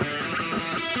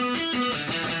All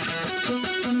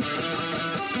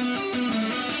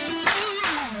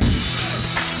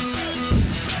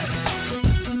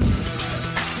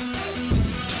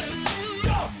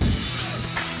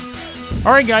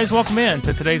right, guys, welcome in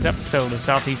to today's episode of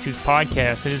Southeast Hoops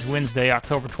Podcast. It is Wednesday,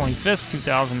 October 25th,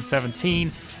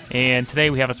 2017, and today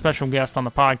we have a special guest on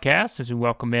the podcast as we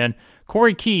welcome in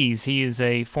Kory Keys. He is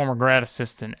a former grad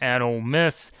assistant at Ole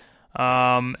Miss,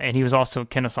 and he was also at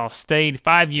Kennesaw State,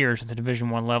 5 years at the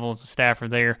Division I level as a staffer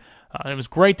there. It was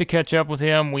great to catch up with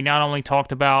him. We not only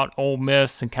talked about Ole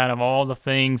Miss and kind of all the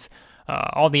things,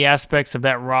 all the aspects of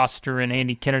that roster and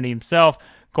Andy Kennedy himself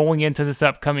going into this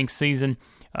upcoming season,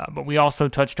 but we also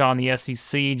touched on the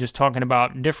SEC, just talking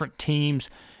about different teams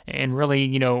and really,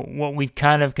 you know, what we've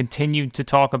kind of continued to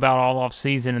talk about all off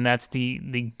season, and that's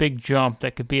the big jump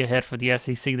that could be ahead for the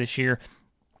SEC this year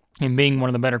and being one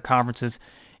of the better conferences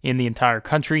in the entire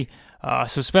country.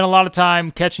 So spent a lot of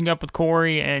time catching up with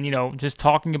Kory and, you know, just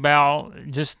talking about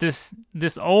just this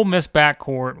Ole Miss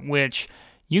backcourt, which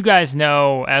you guys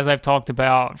know, as I've talked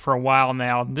about for a while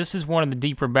now, this is one of the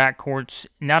deeper backcourts,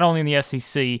 not only in the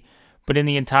SEC, but in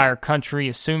the entire country,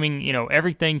 assuming, you know,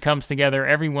 everything comes together,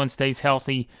 everyone stays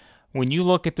healthy. When you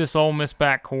look at this Ole Miss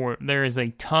backcourt, there is a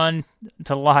ton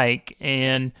to like,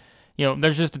 and, you know,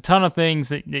 there's just a ton of things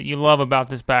that you love about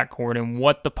this backcourt and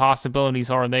what the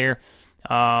possibilities are there.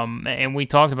 And we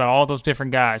talked about all those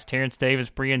different guys, Terrence Davis,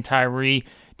 Breon Tyree,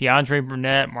 DeAndre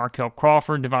Burnett, Markel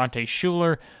Crawford, Devontae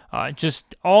Shuler,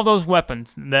 just all those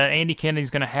weapons that Andy Kennedy's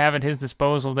going to have at his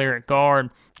disposal there at guard.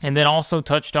 And then also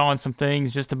touched on some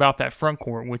things just about that front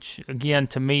court, which, again,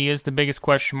 to me is the biggest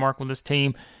question mark with this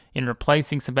team in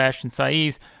replacing Sebastian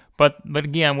Saiz. But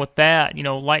again, with that, you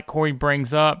know, like Kory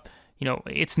brings up, you know,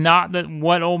 it's not that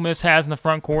what Ole Miss has in the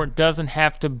front court doesn't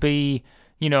have to be,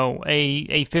 you know,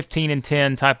 a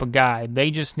 15-10 type of guy.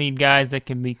 They just need guys that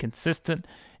can be consistent.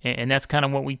 And that's kind of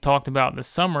what we talked about this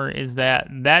summer, is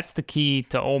that's the key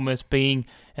to Ole Miss being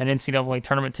an NCAA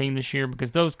tournament team this year,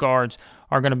 because those guards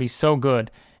are going to be so good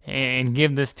and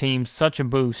give this team such a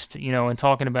boost, you know, and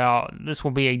talking about this will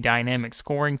be a dynamic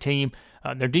scoring team.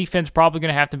 Their defense probably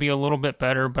going to have to be a little bit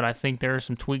better, but I think there are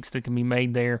some tweaks that can be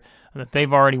made there that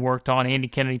they've already worked on. Andy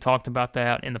Kennedy talked about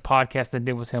that in the podcast I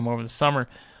did with him over the summer.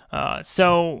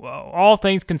 So all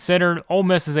things considered, Ole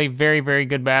Miss is a very, very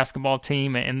good basketball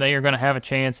team, and they are going to have a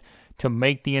chance to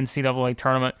make the NCAA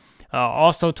tournament.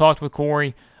 Also talked with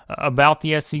Kory about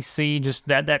the SEC, just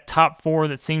that top four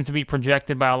that seems to be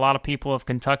projected by a lot of people of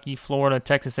Kentucky, Florida,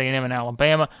 Texas A&M, and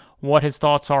Alabama, what his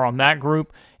thoughts are on that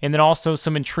group, and then also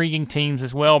some intriguing teams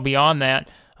as well beyond that,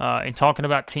 and talking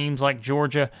about teams like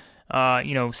Georgia,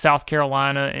 you know, South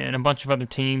Carolina, and a bunch of other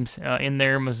teams in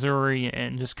there, Missouri,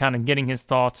 and just kind of getting his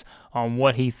thoughts on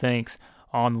what he thinks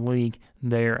on the league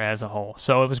there as a whole.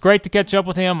 So it was great to catch up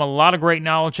with him. A lot of great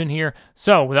knowledge in here.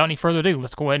 So without any further ado,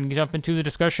 let's go ahead and jump into the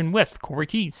discussion with Kory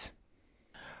Keys.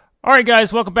 All right,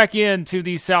 guys, welcome back into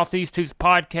the Southeast Hoops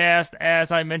Podcast. As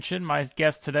I mentioned, my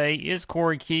guest today is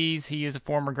Kory Keys. He is a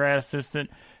former grad assistant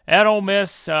at Ole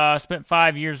Miss, spent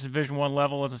 5 years at Division I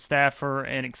level as a staffer,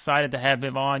 and excited to have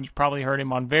him on. You've probably heard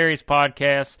him on various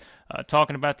podcasts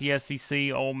talking about the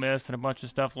SEC, Ole Miss, and a bunch of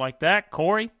stuff like that.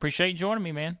 Kory, appreciate you joining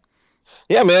me, man.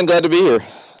 Yeah, man, glad to be here.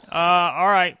 All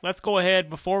right, let's go ahead.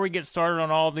 Before we get started on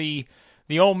all the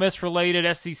Ole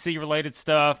Miss-related, SEC-related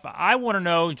stuff, I want to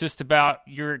know just about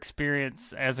your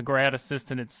experience as a grad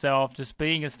assistant itself, just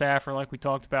being a staffer like we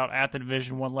talked about at the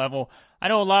Division I level. I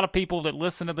know a lot of people that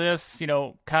listen to this, you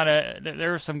know, kind of,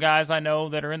 there are some guys I know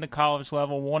that are in the college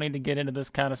level wanting to get into this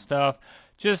kind of stuff.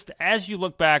 Just as you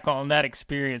look back on that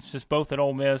experience, just both at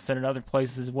Ole Miss and in other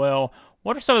places as well,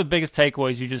 what are some of the biggest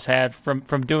takeaways you just had from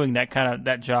doing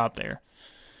that job there?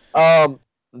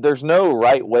 There's no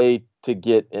right way to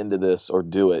get into this or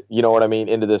do it. You know what I mean?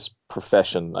 Into this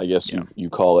profession, I guess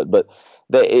you call it. But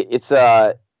it's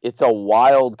a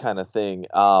wild kind of thing.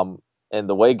 And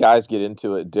the way guys get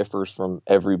into it differs from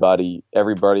everybody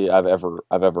I've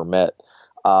ever met.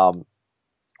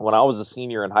 When I was a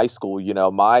senior in high school, you know,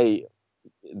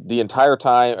 the entire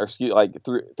time,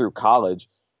 through college,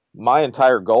 my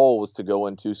entire goal was to go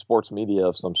into sports media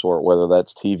of some sort, whether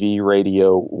that's TV,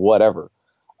 radio, whatever.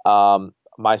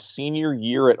 My senior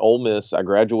year at Ole Miss, I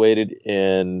graduated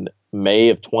in May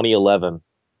of 2011.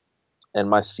 And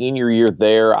my senior year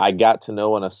there, I got to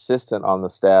know an assistant on the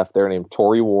staff there named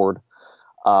Tory Ward,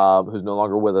 who's no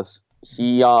longer with us.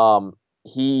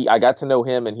 I got to know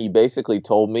him, and he basically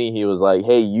told me, he was like,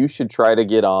 hey, you should try to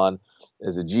get on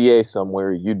as a GA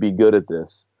somewhere. You'd be good at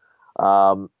this.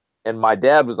 And my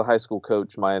dad was a high school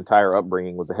coach. My entire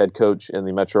upbringing was a head coach in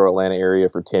the metro Atlanta area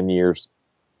for 10 years.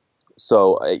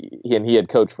 So, and he had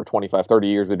coached for 25, 30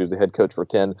 years, but he was a head coach for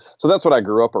 10. So that's what I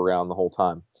grew up around the whole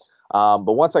time.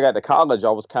 But once I got to college,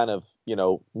 I was kind of,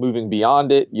 moving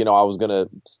beyond it. I was going to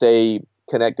stay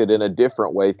connected in a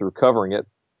different way through covering it.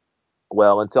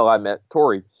 Well, until I met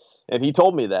Kory, and he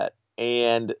told me that.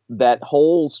 And that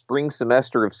whole spring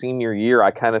semester of senior year,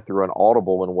 I kind of threw an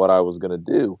audible in what I was going to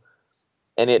do.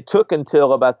 And it took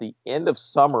until about the end of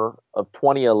summer of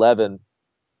 2011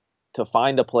 to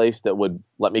find a place that would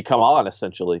let me come on,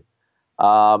 essentially.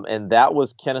 And that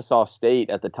was Kennesaw State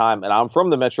at the time. And I'm from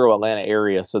the Metro Atlanta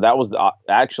area, so that was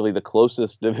actually the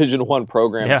closest Division I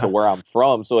program to where I'm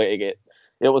from. So it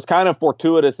was kind of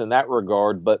fortuitous in that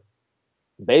regard. But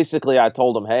basically, I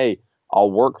told them, hey,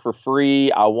 I'll work for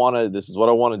free. This is what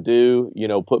I want to do,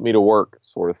 put me to work,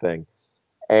 sort of thing.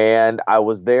 And I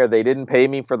was there. They didn't pay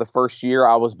me for the first year.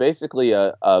 I was basically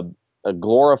a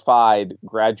glorified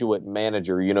graduate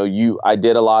manager. I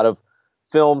did a lot of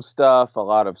film stuff, a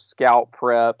lot of scout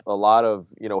prep, a lot of,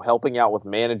 helping out with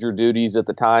manager duties at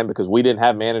the time, because we didn't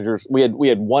have managers. We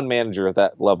had one manager at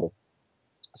that level.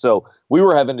 So we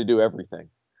were having to do everything.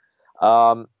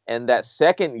 And that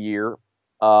second year,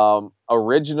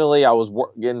 originally I was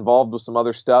involved with some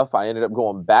other stuff. I ended up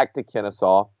going back to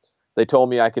Kennesaw. They told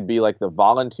me I could be like the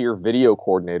volunteer video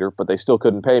coordinator, but they still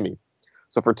couldn't pay me.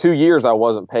 So for 2 years, I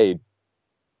wasn't paid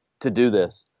to do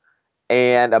this.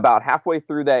 And about halfway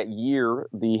through that year,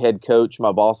 the head coach,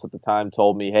 my boss at the time,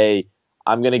 told me, hey,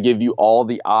 I'm going to give you all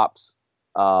the ops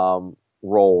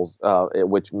roles,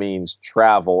 which means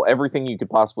travel, everything you could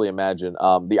possibly imagine.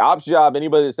 The ops job,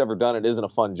 anybody that's ever done it, isn't a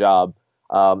fun job.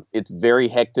 It's very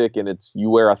hectic, and you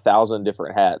wear 1,000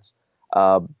 different hats.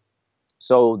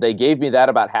 So they gave me that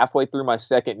about halfway through my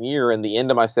second year. And the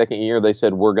end of my second year, they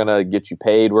said, we're going to get you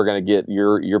paid. We're going to get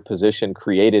your position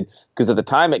created. Because at the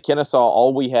time at Kennesaw,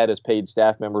 all we had as paid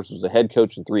staff members was a head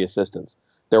coach and 3 assistants.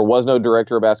 There was no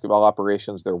director of basketball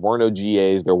operations. There were no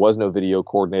GAs. There was no video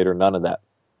coordinator, none of that.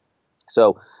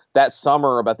 So that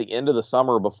summer, about the end of the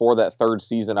summer before that third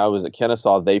season I was at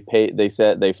Kennesaw, they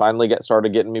said they finally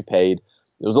started getting me paid.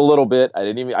 It was a little bit. I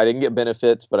didn't get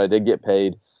benefits, but I did get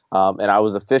paid. And I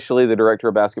was officially the director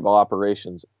of basketball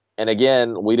operations. And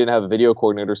again, we didn't have a video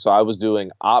coordinator, so I was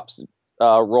doing ops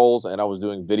roles and I was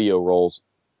doing video roles.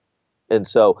 And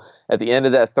so at the end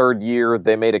of that third year,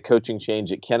 they made a coaching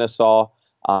change at Kennesaw.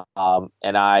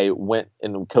 And I went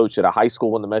and coached at a high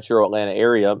school in the Metro Atlanta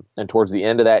area. And towards the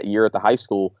end of that year at the high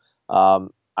school,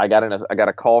 I got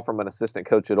a call from an assistant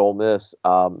coach at Ole Miss. It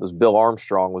was Bill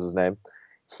Armstrong was his name.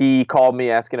 He called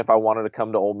me asking if I wanted to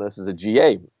come to Ole Miss as a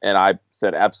GA, and I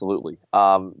said absolutely.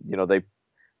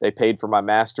 They paid for my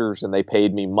master's and they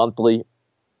paid me monthly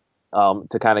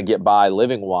to kind of get by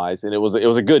living wise, and it was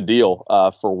a good deal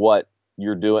for what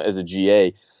you're doing as a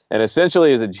GA. And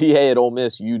essentially, as a GA at Ole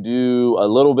Miss, you do a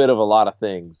little bit of a lot of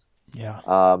things. Yeah.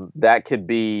 That could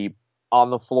be on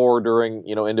the floor during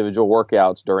individual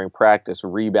workouts, during practice,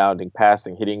 rebounding,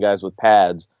 passing, hitting guys with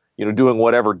pads, doing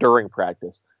whatever during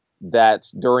practice. That's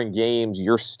during games,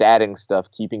 you're statting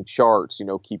stuff, keeping charts,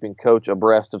 keeping coach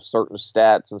abreast of certain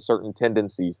stats and certain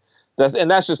tendencies.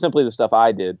 That's just simply the stuff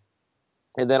I did.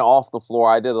 And then off the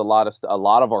floor, I did a lot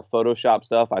of our Photoshop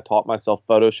stuff. I taught myself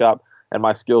Photoshop, and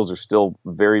my skills are still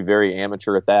very, very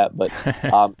amateur at that. But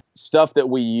stuff that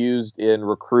we used in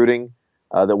recruiting,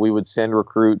 that we would send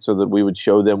recruits or that we would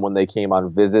show them when they came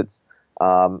on visits.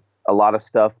 A lot of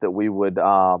stuff that we would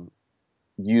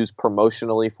use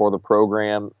promotionally for the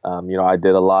program. I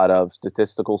did a lot of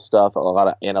statistical stuff, a lot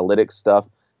of analytics stuff,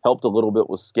 helped a little bit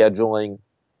with scheduling,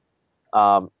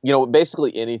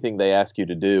 basically anything they ask you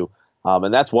to do.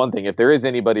 And that's one thing. If there is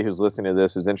anybody who's listening to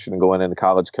this who's interested in going into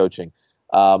college coaching,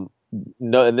 and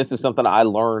this is something I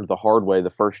learned the hard way the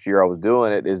first year I was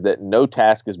doing it, is that no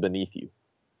task is beneath you.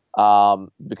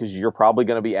 Because you're probably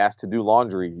going to be asked to do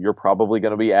laundry. You're probably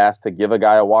going to be asked to give a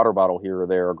guy a water bottle here or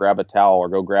there, or grab a towel, or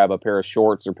go grab a pair of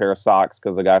shorts or pair of socks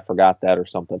because the guy forgot that or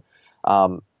something.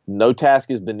 No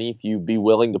task is beneath you. Be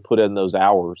willing to put in those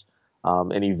hours.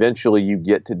 And eventually you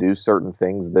get to do certain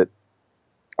things that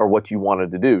are what you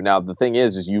wanted to do. Now, the thing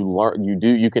is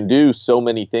you can do so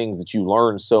many things that you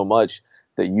learn so much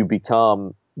that you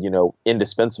become,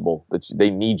 indispensable, that they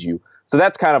need you. So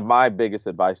that's kind of my biggest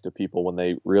advice to people when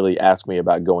they really ask me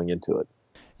about going into it.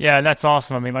 Yeah, and that's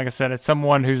awesome. I mean, like I said, it's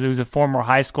someone who's a former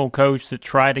high school coach that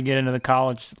tried to get into the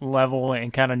college level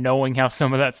and kind of knowing how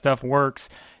some of that stuff works.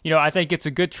 I think it's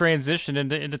a good transition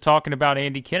into talking about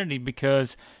Andy Kennedy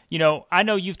because, I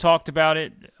know you've talked about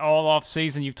it all off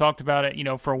season. You've talked about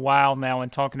it, for a while now,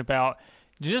 and talking about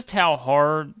just how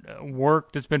hard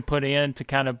work that's been put in to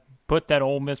kind of put that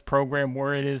Ole Miss program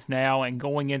where it is now and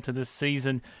going into this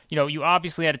season? You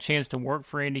obviously had a chance to work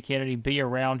for Andy Kennedy, be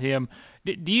around him.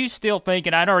 Do you still think,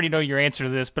 and I already know your answer to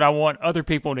this, but I want other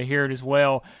people to hear it as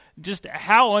well, just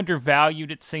how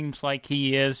undervalued it seems like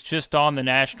he is just on the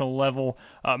national level,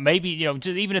 maybe, just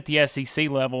even at the SEC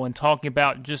level, and talking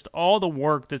about just all the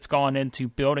work that's gone into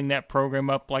building that program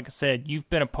up. Like I said, you've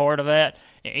been a part of that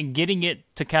and getting it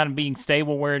to kind of being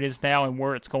stable where it is now and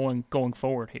where it's going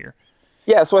forward here.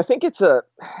 Yeah, so I think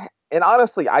and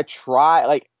honestly, I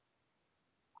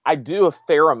do a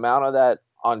fair amount of that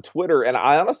on Twitter, and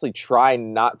I honestly try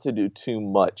not to do too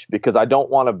much because I don't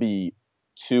want to be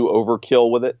too overkill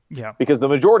with it. Yeah. Because the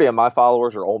majority of my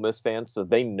followers are Ole Miss fans, so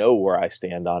they know where I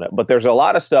stand on it. But there's a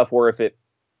lot of stuff where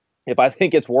if I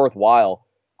think it's worthwhile,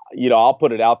 I'll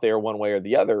put it out there one way or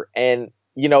the other. And,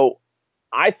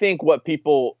 I think what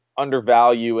people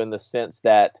undervalue in the sense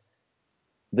that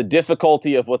the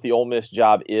difficulty of what the Ole Miss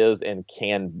job is and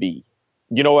can be.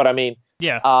 You know what I mean?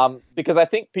 Yeah. Because I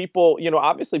think people,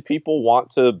 obviously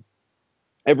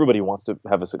everybody wants to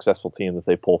have a successful team that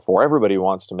they pull for. Everybody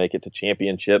wants to make it to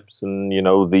championships and,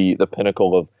 the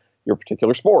pinnacle of your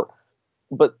particular sport.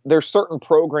 But there's certain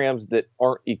programs that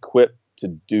aren't equipped to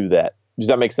do that. Does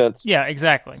that make sense? Yeah,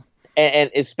 exactly.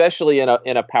 And especially in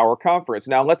a power conference.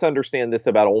 Now, let's understand this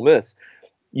about Ole Miss.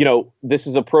 This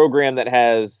is a program that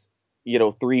has,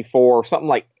 3, 4, something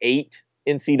like 8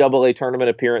 NCAA tournament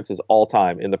appearances all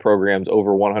time in the program's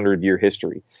over 100-year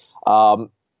history.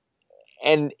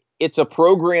 And it's a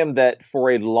program that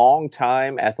for a long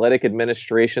time, athletic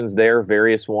administrations there,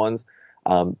 various ones,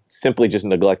 simply just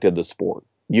neglected the sport.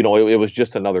 It was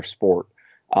just another sport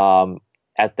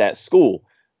at that school.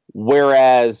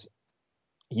 Whereas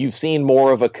you've seen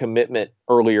more of a commitment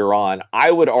earlier on.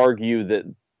 I would argue that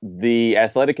the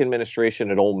athletic administration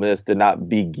at Ole Miss did not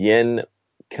begin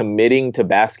committing to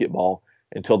basketball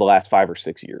until the last 5 or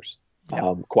 6 years,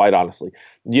 quite honestly.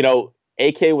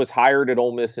 AK was hired at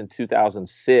Ole Miss in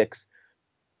 2006,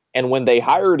 and when they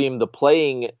hired him, the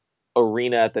playing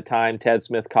arena at the time, Ted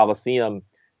Smith Coliseum,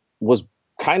 was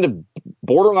kind of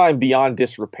borderline beyond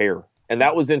disrepair, and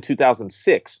that was in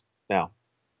 2006 now.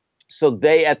 So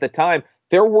at the time,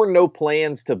 there were no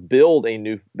plans to build a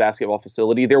new basketball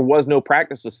facility. There was no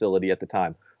practice facility at the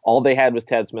time. All they had was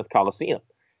Ted Smith Coliseum.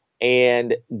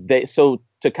 And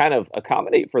to kind of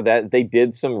accommodate for that, they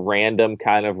did some random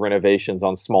kind of renovations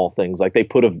on small things. Like they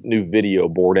put a new video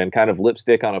board in, kind of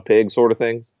lipstick on a pig sort of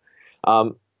things.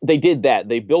 They did that.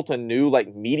 They built a new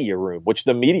media room, which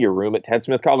the media room at Ted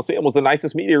Smith Coliseum was the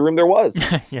nicest media room there was,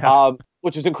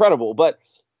 which is incredible. But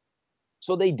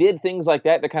so they did things like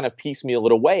that to kind of piecemeal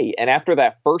it away. And after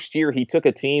that first year, he took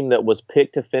a team that was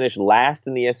picked to finish last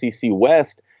in the SEC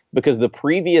West because the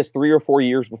previous 3 or 4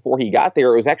 years before he got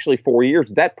there, it was actually 4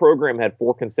 years. That program had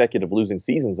 4 consecutive losing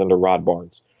seasons under Rod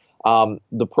Barnes.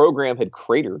 The program had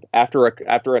cratered after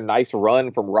a nice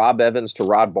run from Rob Evans to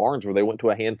Rod Barnes, where they went to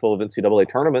a handful of NCAA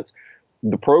tournaments.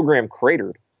 The program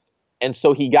cratered. And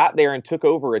so he got there and took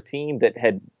over a team that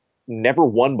had never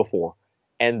won before.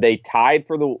 And they tied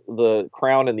for the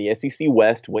crown in the SEC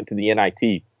West, went to the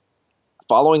NIT.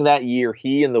 Following that year,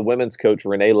 he and the women's coach,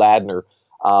 Renee Ladner,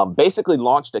 basically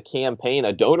launched a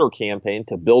donor campaign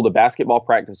to build a basketball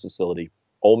practice facility.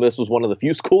 Ole Miss was one of the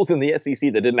few schools in the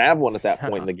SEC that didn't have one at that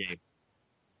point in the game.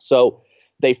 So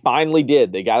they finally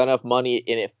did. They got enough money,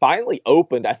 and it finally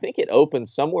opened. I think it opened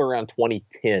somewhere around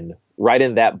 2010, right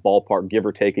in that ballpark, give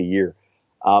or take a year,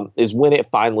 is when it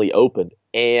finally opened.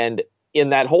 And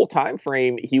in that whole time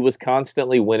frame, he was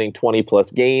constantly winning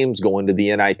 20-plus games, going to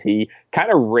the NIT,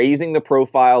 kind of raising the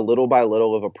profile little by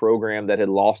little of a program that had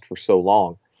lost for so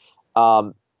long.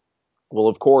 Well,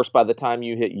 of course, by the time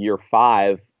you hit year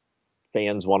 5,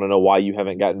 fans want to know why you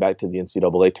haven't gotten back to the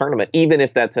NCAA tournament. Even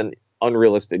if that's an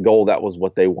unrealistic goal, that was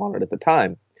what they wanted at the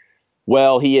time.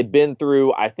 Well, he had been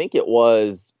through, I think it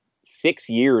was 6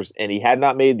 years, and he had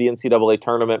not made the NCAA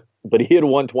tournament, but he had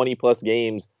won 20-plus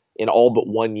games in all but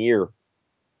 1 year.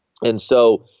 And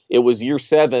so it was year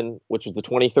 7, which was the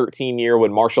 2013 year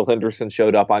when Marshall Henderson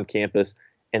showed up on campus,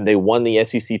 and they won the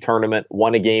SEC tournament,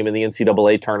 won a game in the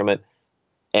NCAA tournament,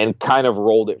 and kind of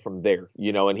rolled it from there,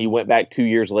 and he went back 2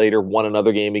 years later, won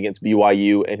another game against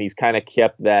BYU, and he's kind of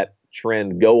kept that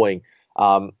trend going.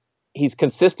 He's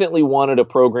consistently wanted a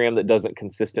program that doesn't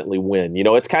consistently win.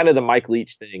 It's kind of the Mike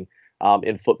Leach thing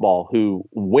in football, who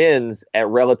wins at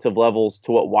relative levels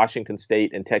to what Washington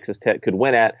State and Texas Tech could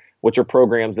win at, which are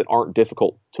programs that aren't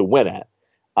difficult to win at.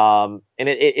 And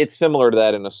it's similar to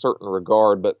that in a certain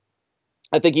regard, but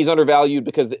I think he's undervalued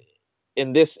because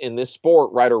in this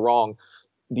sport, right or wrong,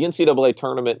 the NCAA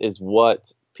tournament is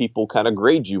what people kind of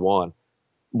grade you on.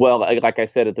 Well, like I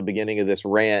said at the beginning of this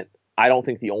rant, I don't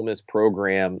think the Ole Miss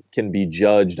program can be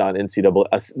judged on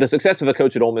NCAA. The success of a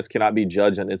coach at Ole Miss cannot be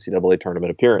judged on NCAA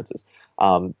tournament appearances.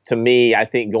 To me, I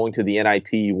think going to the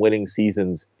NIT, winning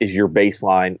seasons is your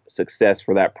baseline success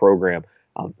for that program.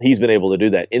 He's been able to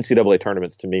do that. NCAA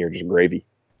tournaments, to me, are just gravy.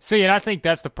 See, and I think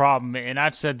that's the problem, and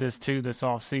I've said this too this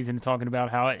offseason, talking about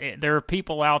how there are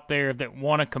people out there that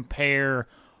want to compare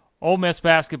Ole Miss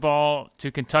basketball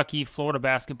to Kentucky, Florida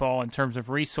basketball in terms of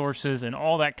resources and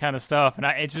all that kind of stuff, and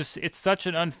it's such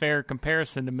an unfair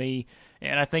comparison to me,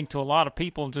 and I think to a lot of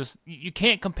people, just you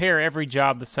can't compare every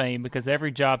job the same because every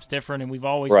job's different, and we've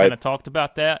always kind of talked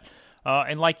about that.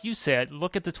 And like you said,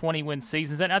 look at the 20-win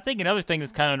seasons, and I think another thing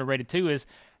that's kind of underrated too is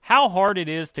how hard it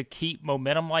is to keep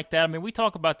momentum like that. I mean, we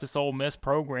talk about this Ole Miss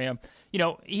program.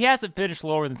 He hasn't finished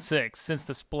lower than 6 since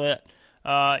the split.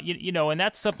 And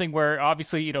that's something where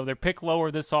obviously, they're picked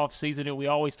lower this offseason, and we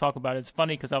always talk about it. It's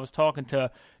funny because I was talking to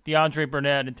DeAndre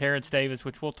Burnett and Terrence Davis,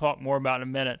 which we'll talk more about in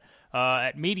a minute,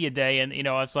 at Media Day. And,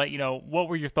 I was like, what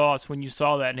were your thoughts when you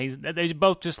saw that? And they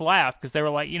both just laughed because they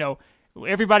were like,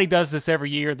 everybody does this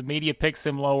every year. The media picks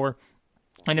them lower.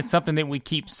 And it's something that we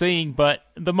keep seeing, but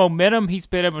the momentum he's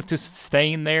been able to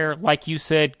sustain there, like you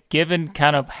said, given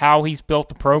kind of how he's built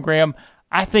the program,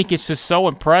 I think it's just so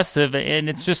impressive, and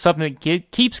it's just something that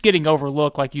keeps getting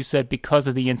overlooked, like you said, because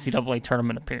of the NCAA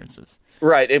tournament appearances.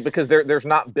 Right, because there's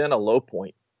not been a low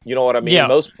point. You know what I mean? Yeah.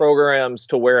 Most programs,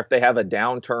 to where if they have a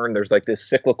downturn, there's like this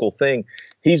cyclical thing.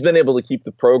 He's been able to keep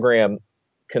the program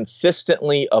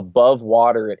consistently above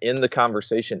water and in the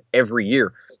conversation every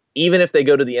year. Even if they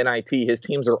go to the NIT, his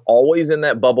teams are always in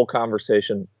that bubble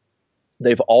conversation.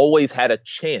 They've always had a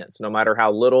chance, no matter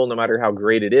how little, no matter how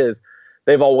great it is.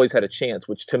 They've always had a chance,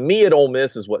 which to me at Ole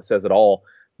Miss is what says it all,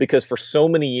 because for so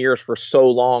many years, for so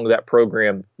long, that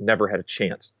program never had a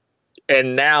chance.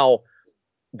 And now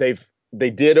they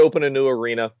did open a new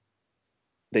arena.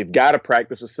 They've got a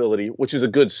practice facility, which is a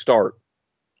good start.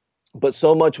 But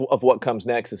so much of what comes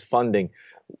next is funding.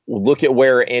 Look at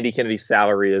where Andy Kennedy's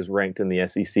salary is ranked in the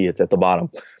SEC. It's at the bottom.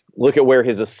 Look at where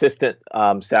his assistant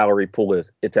salary pool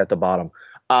is. It's at the bottom.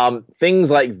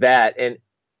 Things like that. And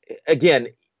again,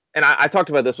 and I talked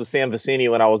about this with Sam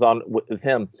Vecini when I was on with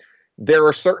him. There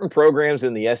are certain programs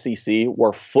in the SEC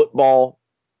where football,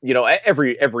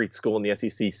 every school in the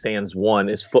SEC sans one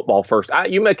is football first.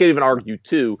 You might even argue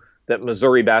too that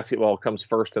Missouri basketball comes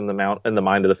first in the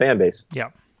mind of the fan base. Yeah.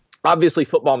 Obviously,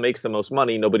 football makes the most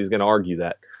money. Nobody's going to argue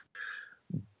that.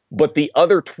 But the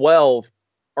other 12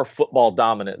 are football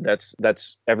dominant.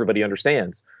 That's everybody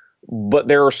understands. But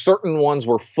there are certain ones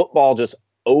where football just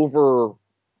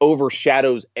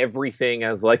overshadows everything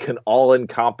as like an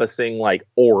all-encompassing like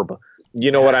orb.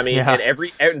 You know what I mean? Yeah.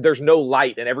 And there's no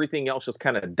light, and everything else just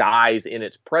kind of dies in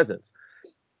its presence.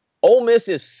 Ole Miss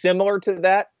is similar to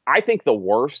that. I think the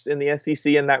worst in the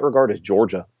SEC in that regard is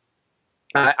Georgia.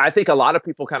 I think a lot of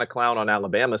people kind of clown on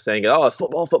Alabama saying, oh, it's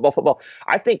football, football, football.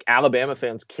 I think Alabama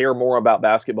fans care more about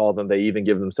basketball than they even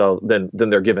give themselves than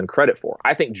they're given credit for.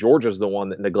 I think Georgia's the one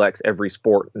that neglects every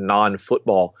sport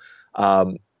non-football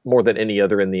more than any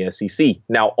other in the SEC.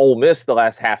 Now, Ole Miss the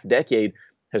last half decade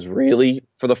has really,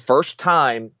 for the first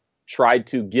time, tried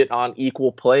to get on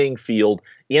equal playing field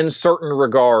in certain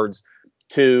regards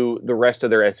to the rest of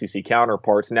their SEC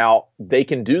counterparts. Now, they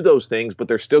can do those things, but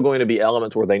there's still going to be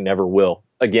elements where they never will.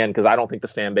 Again, because I don't think the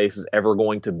fan base is ever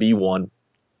going to be one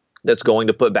that's going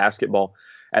to put basketball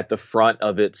at the front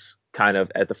of its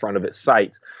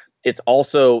sights. It's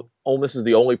also, Ole Miss is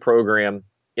the only program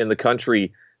in the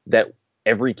country that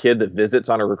every kid that visits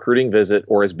on a recruiting visit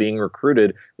or is being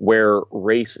recruited where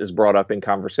race is brought up in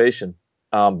conversation.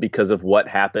 Because of what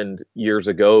happened years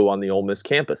ago on the Ole Miss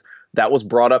campus. That was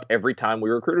brought up every time we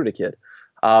recruited a kid.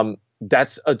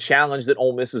 That's a challenge that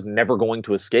Ole Miss is never going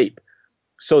to escape.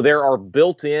 So there are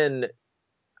built-in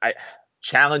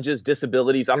challenges,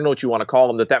 disabilities, I don't know what you want to call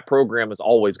them, that program is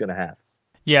always going to have.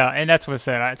 Yeah, and that's what I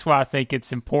said. That's why I think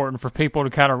it's important for people to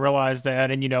kind of realize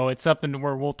that. And, it's something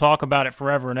where we'll talk about it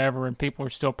forever and ever, and people are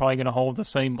still probably going to hold the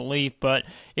same belief. But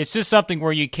it's just something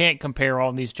where you can't compare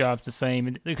all these jobs the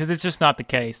same because it's just not the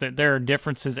case. There are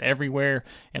differences everywhere.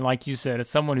 And like you said, as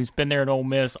someone who's been there at Ole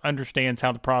Miss, understands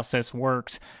how the process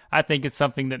works, I think it's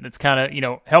something that's kind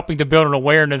of, helping to build an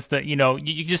awareness that,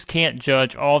 you just can't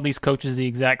judge all these coaches the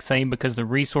exact same because the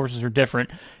resources are different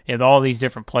in all these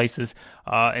different places.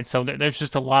 And so there's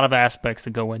just a lot of aspects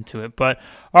that go into it. But,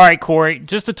 all right, Kory,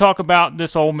 just to talk about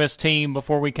this Ole Miss team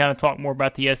before we kind of talk more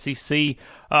about the SEC,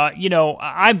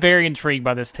 I'm very intrigued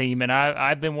by this team, and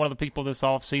I've been one of the people this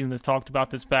offseason that's talked about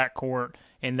this backcourt,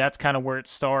 and that's kind of where it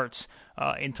starts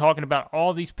in talking about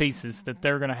all these pieces that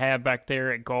they're going to have back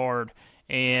there at guard.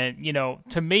 And,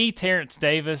 to me, Terrence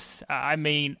Davis, I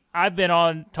mean, I've been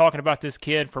on talking about this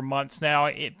kid for months now.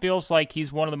 It feels like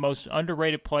he's one of the most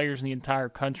underrated players in the entire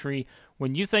country.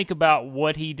 When you think about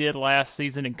what he did last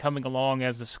season and coming along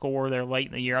as a scorer there late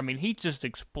in the year, I mean, he just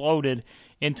exploded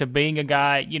into being a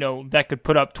guy, that could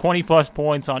put up 20-plus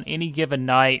points on any given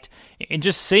night. And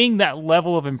just seeing that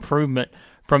level of improvement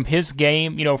from his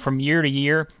game, from year to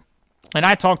year. And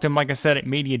I talked to him, like I said, at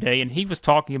Media Day, and he was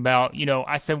talking about,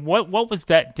 I said, what was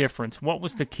that difference? What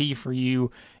was the key for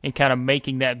you in kind of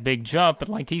making that big jump? And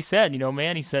like he said,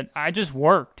 man, he said, I just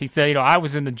worked. He said, I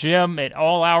was in the gym at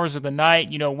all hours of the night.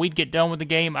 We'd get done with the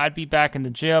game. I'd be back in the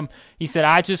gym. He said,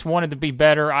 I just wanted to be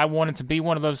better. I wanted to be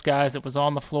one of those guys that was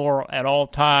on the floor at all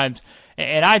times.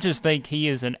 And I just think he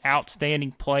is an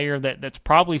outstanding player that's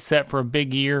probably set for a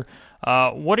big year.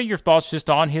 What are your thoughts just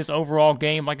on his overall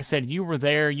game? Like I said, you were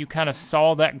there. You kind of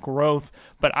saw that growth,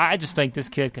 but I just think this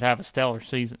kid could have a stellar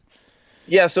season.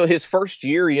 Yeah, so his first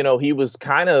year, he was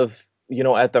kind of,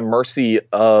 at the mercy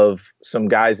of some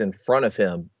guys in front of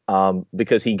him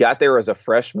because he got there as a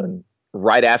freshman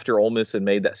right after Ole Miss had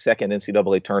made that second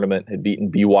NCAA tournament, had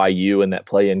beaten BYU in that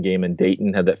play-in game in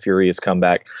Dayton, had that furious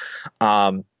comeback.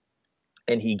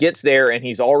 And he gets there, and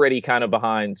he's already kind of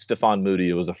behind Stephon Moody,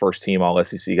 who was a first-team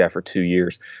All-SEC guy for 2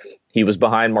 years. He was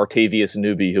behind Martavius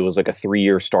Newby, who was like a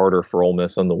 3-year starter for Ole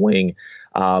Miss on the wing.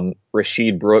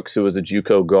 Rasheed Brooks, who was a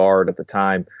JUCO guard at the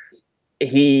time.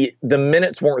 The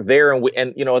minutes weren't there, and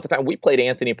at the time we played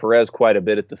Anthony Perez quite a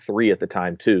bit at the 3 at the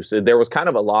time too. So there was kind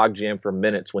of a logjam for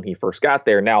minutes when he first got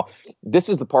there. Now, this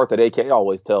is the part that AK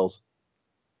always tells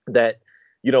that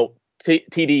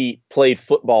TD played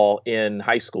football in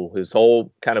high school, his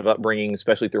whole kind of upbringing,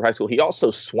 especially through high school. He also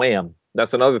swam.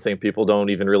 That's another thing people don't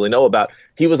even really know about.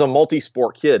 He was a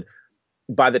multi-sport kid.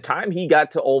 By the time he got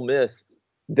to Ole Miss,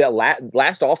 that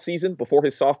last offseason before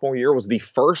his sophomore year was the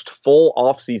first full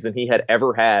offseason he had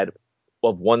ever had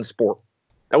of one sport.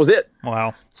 That was it.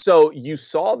 Wow. So you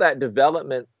saw that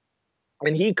development,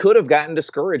 and he could have gotten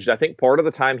discouraged. I think part of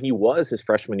the time he was his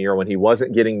freshman year when he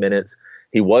wasn't getting minutes.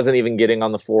 He wasn't even getting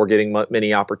on the floor, getting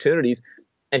many opportunities,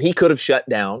 and he could have shut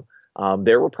down.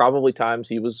 There were probably times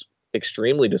he was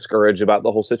extremely discouraged about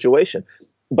the whole situation.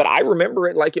 But I remember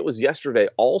it like it was yesterday.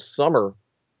 All summer,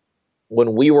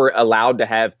 when we were allowed to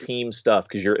have team stuff,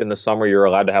 because in the summer you're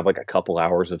allowed to have like a couple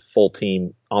hours of full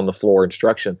team on the floor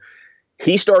instruction.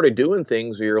 He started doing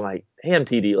things where you're like, damn,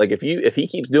 TD, like if he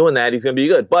keeps doing that, he's going to be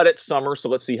good. But it's summer, so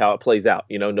let's see how it plays out.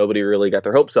 Nobody really got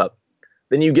their hopes up.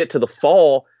 Then you get to the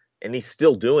fall, and he's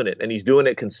still doing it, and he's doing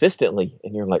it consistently.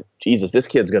 And you're like, Jesus, this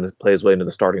kid's going to play his way into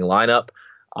the starting lineup,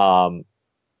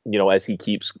 as he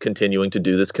keeps continuing to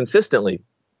do this consistently.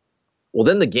 Well,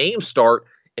 then the games start,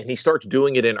 and he starts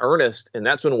doing it in earnest, and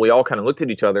that's when we all kind of looked at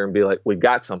each other and be like, we've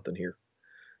got something here.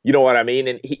 You know what I mean?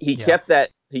 And he kept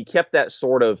that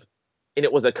sort of, and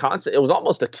it was a constant, it was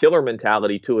almost a killer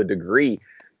mentality to a degree.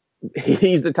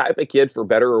 He's the type of kid, for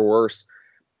better or worse,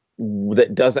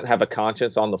 that doesn't have a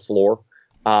conscience on the floor.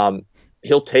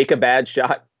 He'll take a bad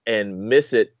shot and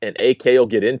miss it, and AK will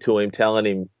get into him, telling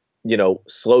him,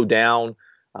 slow down.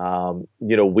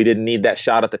 We didn't need that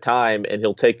shot at the time, and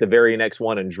he'll take the very next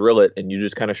one and drill it, and you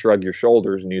just kind of shrug your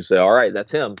shoulders and you say, all right,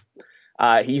 that's him.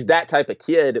 He's that type of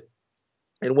kid.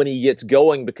 And when he gets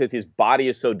going, because his body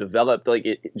is so developed,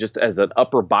 like just as an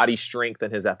upper body strength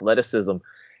and his athleticism,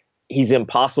 he's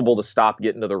impossible to stop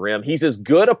getting to the rim. He's as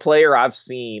good a player I've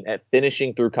seen at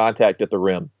finishing through contact at the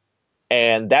rim.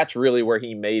 And that's really where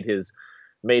he made his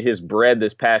bread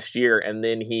this past year. And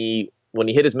then when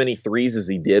he hit as many threes as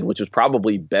he did, which was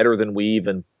probably better than we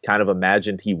even kind of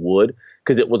imagined he would,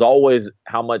 because it was always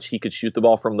how much he could shoot the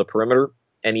ball from the perimeter.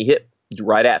 And he hit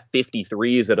right at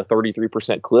 53s at a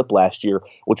 33% clip last year,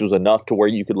 which was enough to where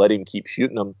you could let him keep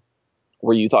shooting them,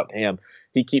 where you thought, damn,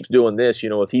 he keeps doing this.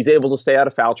 If he's able to stay out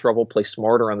of foul trouble, play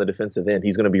smarter on the defensive end,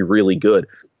 he's going to be really good.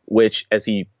 Which, as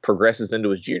he progresses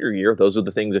into his junior year, those are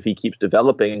the things, if he keeps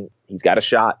developing, he's got a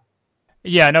shot.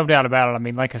 Yeah, no doubt about it. I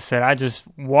mean, like I said,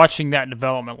 watching that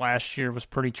development last year was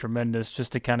pretty tremendous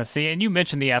just to kind of see. And you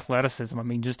mentioned the athleticism. I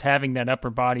mean, just having that upper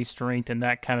body strength and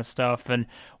that kind of stuff, and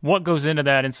what goes into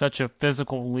that in such a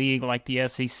physical league like the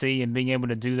SEC, and being able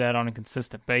to do that on a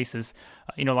consistent basis,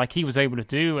 like he was able to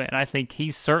do. And I think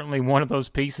he's certainly one of those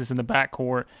pieces in the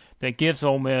backcourt that gives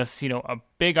Ole Miss, a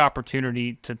big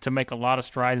opportunity to make a lot of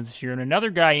strides this year. And another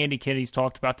guy, Andy Kennedy's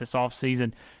talked about this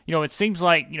offseason, it seems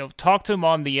like, talk to him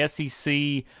on the SEC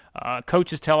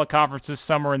coaches teleconference this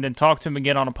summer, and then talk to him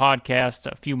again on a podcast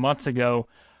a few months ago.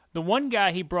 the one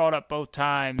guy he brought up both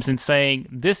times and saying,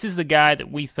 this is the guy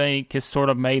that we think has sort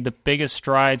of made the biggest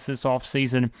strides this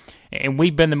offseason and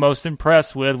we've been the most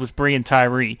impressed with was Breein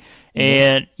Tyree.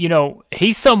 And,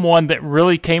 he's someone that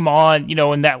really came on,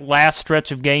 in that last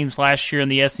stretch of games last year in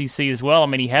the SEC as well. I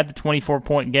mean, he had the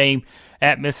 24-point game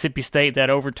at Mississippi State, that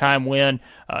overtime win,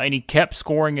 and he kept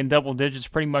scoring in double digits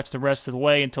pretty much the rest of the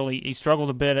way until he struggled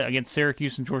a bit against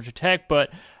Syracuse and Georgia Tech. But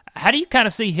how do you kind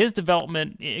of see his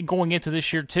development going into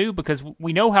this year too? Because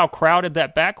we know how crowded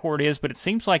that backcourt is, but it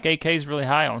seems like AK is really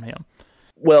high on him.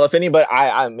 Well, if anybody,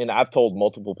 I mean, I've told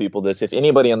multiple people this. If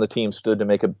anybody on the team stood to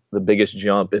make the biggest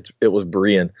jump, it was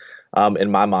Breein, in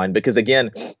my mind. Because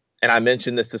again, and I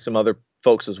mentioned this to some other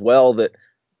folks as well, that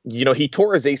he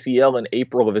tore his ACL in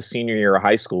April of his senior year of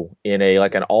high school in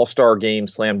an all-star game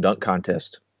slam dunk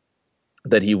contest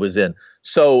that he was in.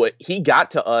 So he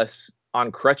got to us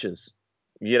on crutches.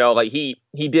 He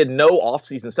did no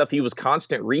offseason stuff. He was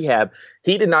constant rehab.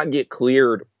 He did not get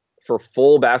cleared for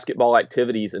full basketball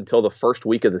activities until the first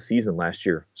week of the season last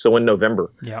year. So in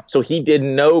November. Yeah. So he did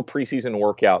no preseason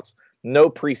workouts,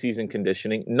 no preseason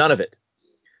conditioning, none of it.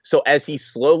 So as he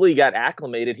slowly got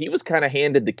acclimated, he was kind of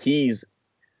handed the keys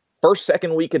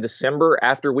second week of December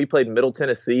after we played Middle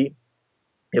Tennessee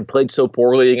and played so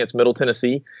poorly against Middle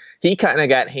Tennessee. He kind of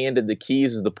got handed the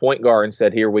keys as the point guard and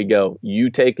said, here we go.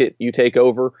 You take it, you take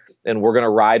over, and we're going to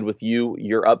ride with you,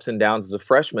 your ups and downs as a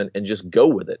freshman, and just go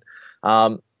with it.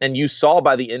 And you saw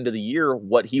by the end of the year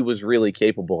what he was really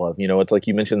capable of. It's like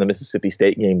you mentioned the Mississippi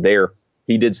State game there.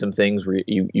 He did some things where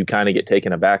you kind of get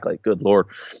taken aback, like, good Lord.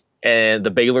 And the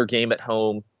Baylor game at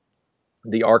home,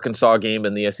 the Arkansas game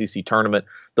in the SEC tournament,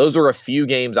 those are a few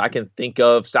games I can think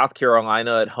of. South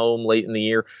Carolina at home late in the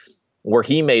year where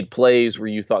he made plays where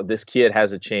you thought this kid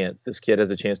has a chance. This kid has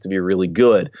a chance to be really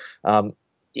good.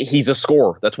 He's a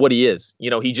scorer. That's what he is.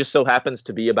 He just so happens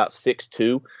to be about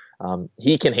 6'2".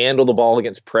 He can handle the ball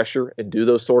against pressure and do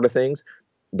those sort of things,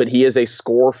 but he is a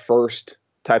score-first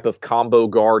type of combo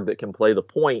guard that can play the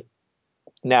point.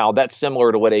 Now, that's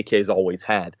similar to what AK's always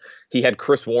had. He had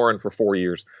Chris Warren for 4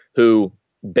 years, who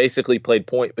basically played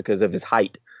point because of his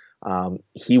height.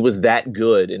 He was that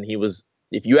good, and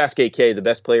if you ask AK, the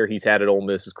best player he's had at Ole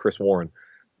Miss is Chris Warren.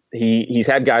 He's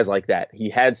had guys like that. He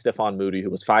had Stephon Moody, who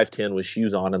was 5'10" with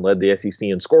shoes on and led the SEC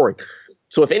in scoring.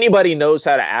 So if anybody knows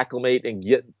how to acclimate and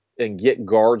get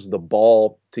guards the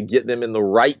ball to get them in the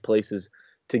right places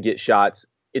to get shots,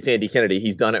 it's Andy Kennedy.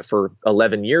 He's done it for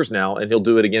 11 years now, and he'll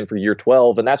do it again for year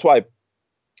 12. And that's why,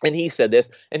 and he said this,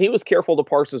 and he was careful to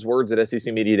parse his words at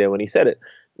SEC Media Day when he said it.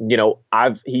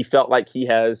 He felt like he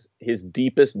has his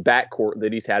deepest backcourt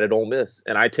that he's had at Ole Miss,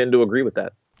 and I tend to agree with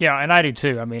that. Yeah, and I do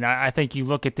too. I mean, I think you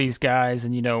look at these guys,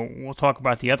 and we'll talk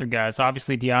about the other guys.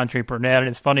 Obviously, DeAndre Burnett, and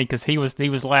it's funny because he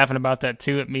was laughing about that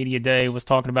too at Media Day. Was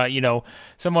talking about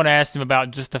someone asked him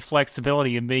about just the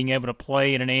flexibility of being able to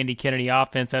play in an Andy Kennedy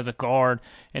offense as a guard,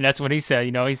 and that's what he said.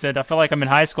 He said, I feel like I'm in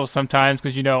high school sometimes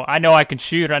because I know I can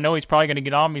shoot. I know he's probably going to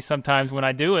get on me sometimes when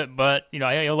I do it, but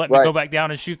he'll let me go back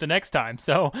down and shoot the next time.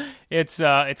 So it's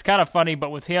kind of funny, but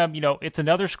with him, it's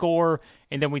another scorer.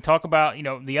 And then we talk about,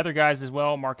 the other guys as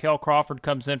well. Markel Crawford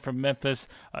comes in from Memphis.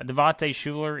 Devontae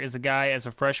Shuler is a guy, as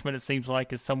a freshman, it seems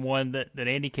like, is someone that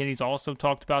Andy Kennedy's also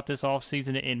talked about this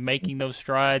offseason in making those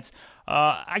strides.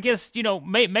 I guess,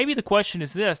 maybe the question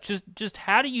is this. Just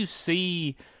how do you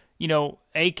see,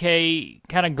 AK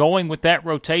kind of going with that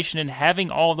rotation and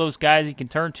having all those guys he can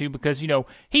turn to? Because,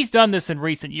 he's done this in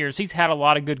recent years. He's had a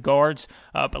lot of good guards.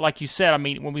 But like you said, I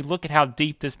mean, when we look at how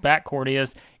deep this backcourt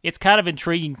is, it's kind of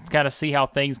intriguing to kind of see how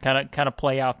things kind of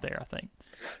play out there, I think.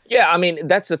 Yeah, I mean,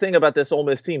 that's the thing about this Ole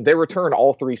Miss team. They return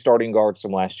all three starting guards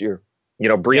from last year.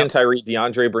 Breein Tyree,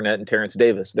 DeAndre Burnett, and Terrence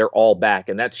Davis. They're all back,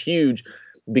 and that's huge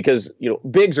because,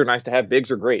 bigs are nice to have.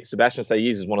 Bigs are great. Sebastian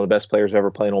Saiz is one of the best players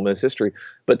ever played in Ole Miss history.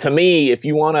 But to me, if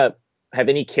you want to have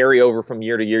any carryover from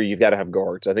year to year, you've got to have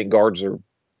guards. I think guards are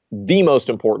the most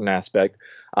important aspect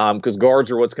because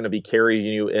guards are what's going to be carrying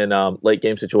you in late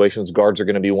game situations. Guards are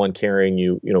going to be one carrying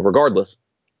you, regardless.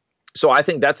 So I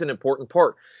think that's an important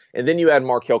part. And then you add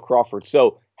Markel Crawford.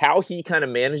 So how he kind of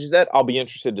manages that, I'll be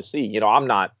interested to see.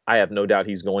 I have no doubt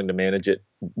he's going to manage it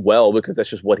well because that's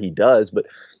just what he does. But,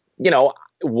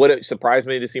 would it surprise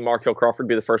me to see Markel Crawford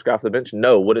be the first guy off the bench?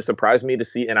 No. Would it surprise me to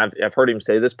see, and I've heard him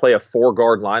say this, play a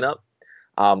 4-guard lineup?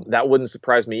 That wouldn't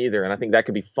surprise me either. And I think that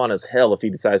could be fun as hell if he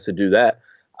decides to do that.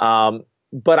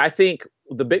 But I think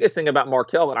the biggest thing about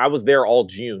Markel, and I was there all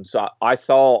June, so I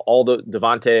saw all the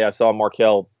Devontae, I saw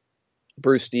Markel,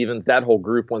 Bruce Stevens, that whole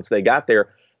group once they got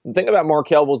there. The thing about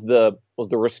Markel was the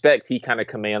respect he kind of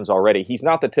commands already. He's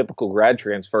not the typical grad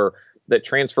transfer that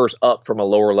transfers up from a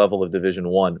lower level of Division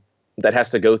I. that has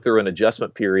to go through an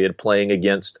adjustment period playing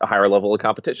against a higher level of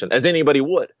competition, as anybody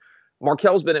would.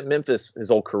 Markel's been at Memphis his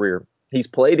whole career. He's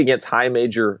played against high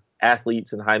major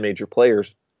athletes and high major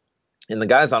players, and the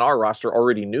guys on our roster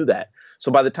already knew that.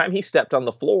 So by the time he stepped on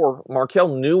the floor,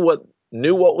 Markel knew what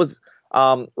was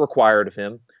required of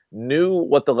him, knew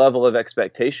what the level of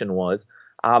expectation was,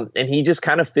 and he just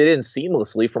kind of fit in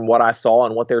seamlessly from what I saw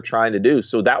and what they're trying to do.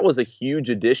 So that was a huge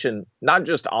addition, not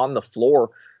just on the floor,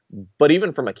 but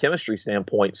even from a chemistry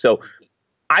standpoint. So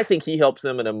I think he helps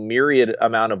them in a myriad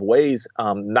amount of ways,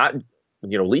 not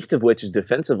least of which is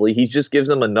defensively. He just gives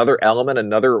them another element,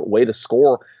 another way to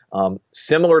score,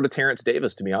 similar to Terrence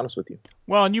Davis, to be honest with you.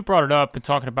 Well, and you brought it up and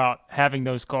talking about having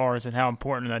those guards and how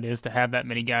important that is to have that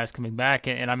many guys coming back.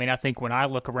 And I mean, I think when I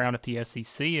look around at the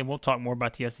SEC, and we'll talk more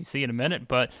about the SEC in a minute,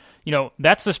 but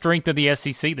that's the strength of the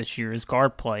SEC this year is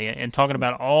guard play. And talking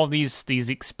about all these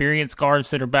experienced guards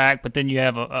that are back, but then you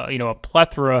have a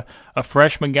plethora of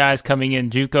freshman guys coming in,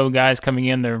 JUCO guys coming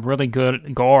in. They're really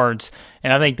good guards.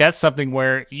 And I think that's something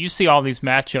where you see all these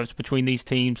matchups between these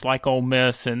teams like Ole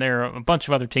Miss, and there are a bunch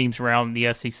of other teams around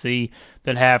the SEC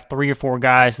that have 3 or 4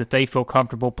 guys that they feel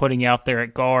comfortable putting out there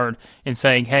at guard and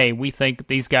saying, hey, we think that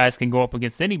these guys can go up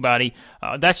against anybody.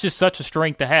 That's just such a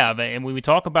strength to have. And when we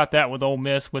talk about that with Ole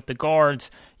Miss, with the guards,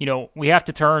 we have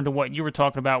to turn to what you were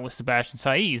talking about with Sebastian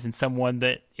Saiz and someone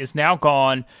that is now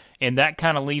gone, and that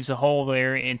kind of leaves a hole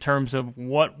there in terms of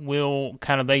what will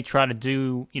kind of they try to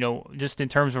do, just in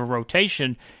terms of a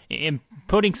rotation in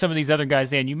putting some of these other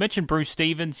guys in. You mentioned Bruce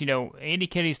Stevens. Andy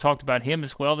Kennedy's talked about him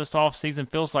as well this offseason.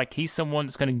 Feels like he's someone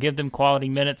that's going to give them quality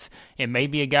minutes and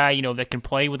maybe a guy, that can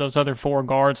play with those other 4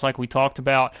 guards like we talked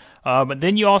about. But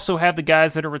then you also have the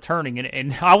guys that are returning.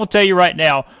 And I will tell you right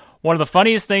now, one of the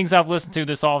funniest things I've listened to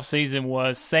this offseason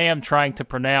was Sam trying to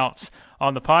pronounce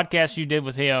on the podcast you did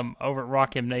with him over at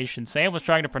Rock M Nation. Sam was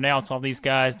trying to pronounce all these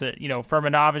guys that,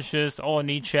 Furmanovicius,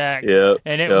 Olenichak,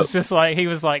 and it was just like, he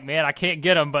was like, man, I can't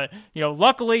get them. But,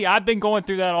 luckily I've been going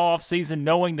through that all offseason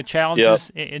knowing the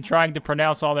challenges in trying to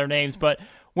pronounce all their names. But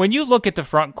when you look at the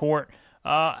front court,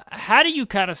 how do you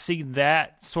kind of see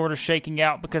that sort of shaking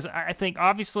out? Because I think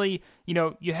obviously,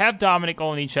 you have Dominic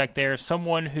Olenichak there,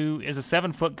 someone who is a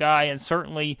 7-foot guy, and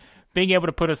certainly being able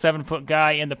to put a 7-foot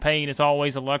guy in the paint is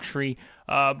always a luxury.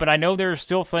 But I know there are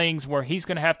still things where he's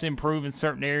going to have to improve in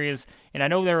certain areas. And I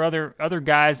know there are other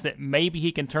guys that maybe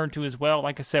he can turn to as well.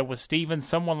 Like I said, with Stevens,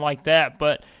 someone like that.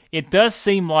 But it does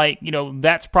seem like,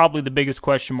 that's probably the biggest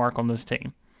question mark on this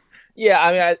team. Yeah,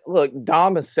 I mean, look,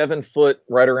 Dom is 7 foot,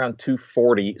 right around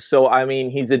 240. So, I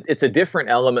mean, it's a different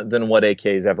element than what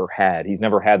AK's ever had. He's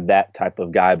never had that type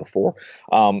of guy before.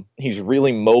 He's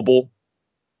really mobile.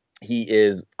 He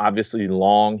is obviously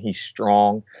long. He's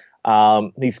strong.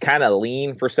 He's kind of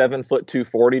lean for 7 foot,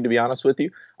 240, to be honest with you.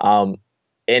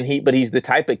 But he's the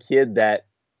type of kid that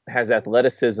has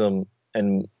athleticism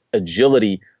and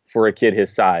agility for a kid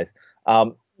his size.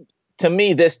 To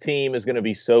me, this team is going to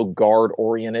be so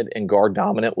guard-oriented and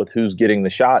guard-dominant with who's getting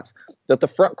the shots that the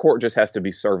front court just has to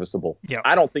be serviceable. Yep.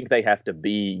 I don't think they have to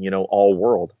be,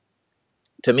 all-world.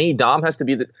 To me, Dom has to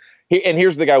be and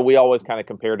here's the guy we always kind of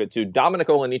compared it to. Dominic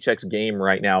Olenichak's game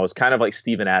right now is kind of like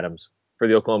Steven Adams for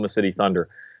the Oklahoma City Thunder.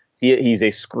 He's a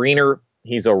screener.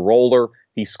 He's a roller.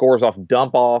 He scores off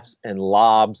dump-offs and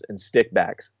lobs and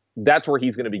stickbacks. That's where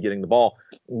he's going to be getting the ball.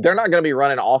 They're not going to be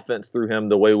running offense through him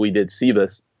the way we did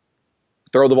Sebas.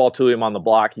 Throw the ball to him on the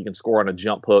block. He can score on a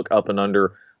jump hook, up and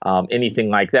under, anything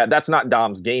like that. That's not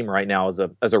Dom's game right now as a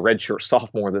redshirt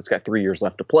sophomore that's got 3 years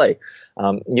left to play.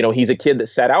 He's a kid that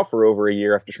sat out for over a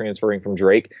year after transferring from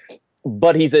Drake,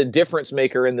 but he's a difference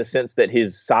maker in the sense that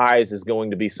his size is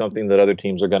going to be something that other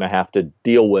teams are going to have to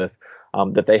deal with,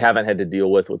 that they haven't had to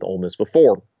deal with Ole Miss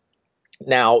before.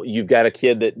 Now, you've got a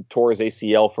kid that tore his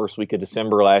ACL first week of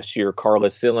December last year,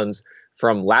 Carlos Silins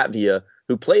from Latvia,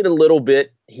 who played a little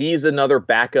bit. He's another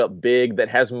backup big that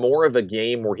has more of a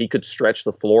game where he could stretch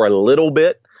the floor a little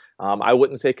bit. I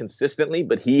wouldn't say consistently,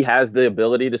 but he has the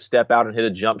ability to step out and hit a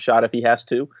jump shot if he has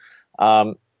to.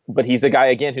 But he's the guy,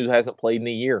 again, who hasn't played in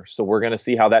a year. So we're going to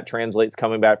see how that translates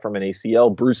coming back from an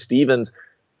ACL. Bruce Stevens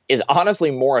is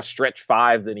honestly more a stretch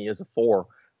 5 than he is a 4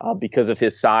 because of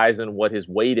his size and what his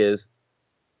weight is.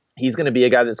 He's going to be a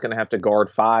guy that's going to have to guard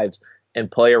 5s and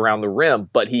play around the rim,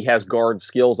 but he has guard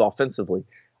skills offensively.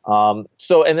 And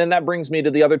then that brings me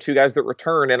to the other 2 guys that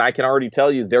return, and I can already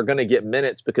tell you they're going to get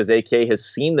minutes because AK has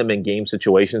seen them in game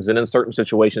situations, and in certain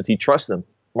situations he trusts them.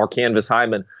 Marcanvis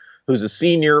Hyman, who's a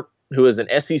senior, who is an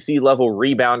SEC-level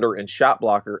rebounder and shot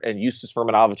blocker, and Eustace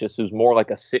Furmanovicius, who's more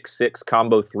like a 6'6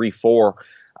 combo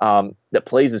 3-4 that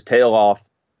plays his tail off,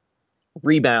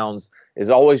 rebounds, is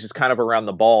always just kind of around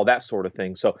the ball, that sort of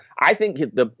thing. So I think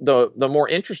the more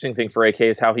interesting thing for AK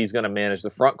is how he's going to manage the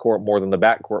front court more than the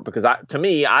back court, because to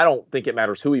me, I don't think it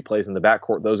matters who he plays in the back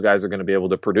court. Those guys are going to be able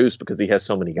to produce because he has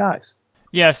so many guys.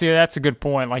 Yeah, see, that's a good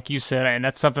point, like you said, and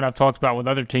that's something I've talked about with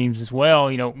other teams as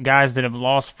well. Guys that have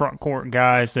lost front court,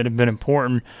 guys that have been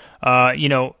important.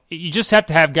 You just have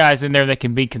to have guys in there that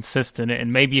can be consistent,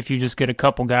 and maybe if you just get a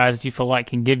couple guys that you feel like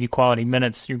can give you quality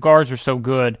minutes, your guards are so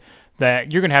good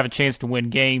that you're going to have a chance to win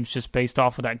games just based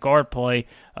off of that guard play.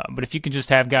 But if you can just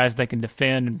have guys that can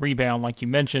defend and rebound, like you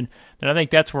mentioned, then I think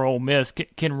that's where Ole Miss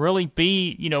can really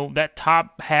be, that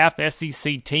top half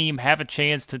SEC team, have a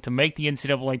chance to make the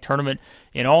NCAA tournament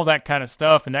and all that kind of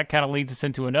stuff. And that kind of leads us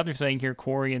into another thing here,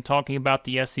 Kory, and talking about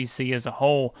the SEC as a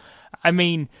whole. I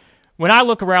mean, when I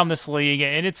look around this league,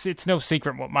 and it's no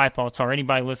secret what my thoughts are.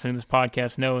 Anybody listening to this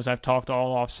podcast knows I've talked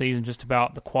all off season just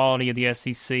about the quality of the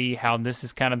SEC, how this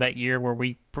is kind of that year where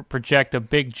we project a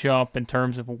big jump in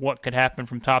terms of what could happen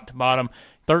from top to bottom.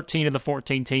 13 of the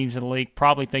 14 teams in the league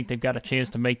probably think they've got a chance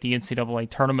to make the NCAA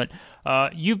tournament.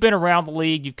 You've been around the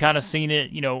league. You've kind of seen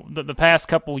it. The past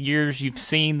couple of years, you've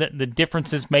seen the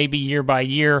differences maybe year by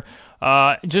year.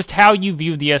 Just how you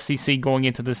view the SEC going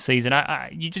into this season.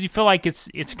 You feel like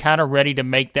it's kind of ready to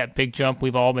make that big jump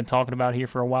we've all been talking about here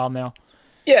for a while now?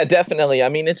 Yeah, definitely. I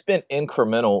mean, it's been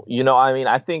incremental.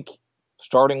 I think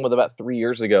starting with about 3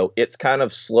 years ago, it's kind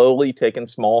of slowly taken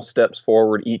small steps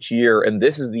forward each year. And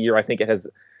this is the year I think it has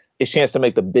its chance to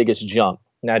make the biggest jump.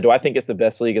 Now, do I think it's the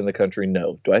best league in the country?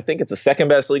 No. Do I think it's the second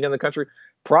best league in the country?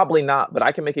 Probably not. But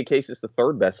I can make a case it's the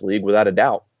third best league without a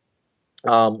doubt.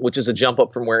 Which is a jump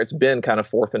up from where it's been kind of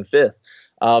fourth and fifth.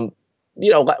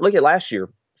 Look at last year.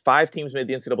 5 teams made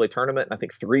the NCAA tournament, and I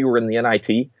think 3 were in the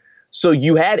NIT. So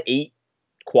you had 8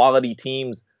 quality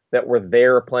teams that were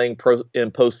there playing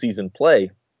in postseason play.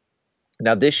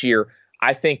 Now this year,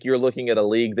 I think you're looking at a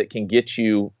league that can get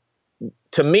you,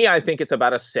 to me, I think it's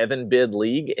about a 7-bid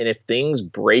league. And if things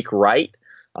break right,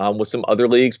 with some other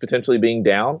leagues potentially being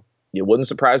down, it wouldn't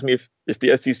surprise me if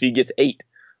the SEC gets 8.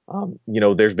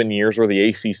 There's been years where the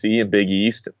ACC and Big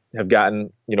East have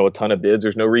gotten, a ton of bids.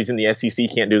 There's no reason the SEC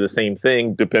can't do the same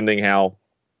thing depending how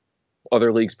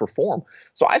other leagues perform.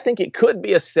 So I think it could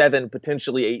be a 7,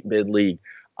 potentially 8-bid league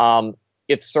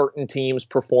if certain teams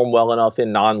perform well enough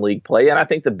in non-league play. And I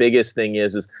think the biggest thing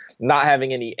is not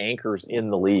having any anchors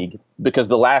in the league, because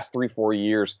the last 3-4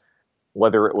 years,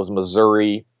 whether it was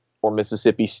Missouri or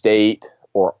Mississippi State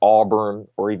or Auburn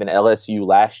or even LSU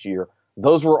last year,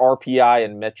 those were RPI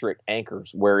and metric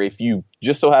anchors where if you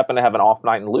just so happen to have an off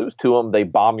night and lose to them, they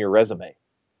bomb your resume.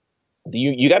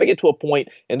 You got to get to a point,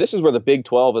 and this is where the Big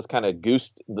 12 has kind of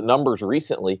goosed the numbers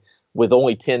recently with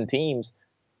only 10 teams,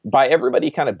 by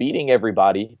everybody kind of beating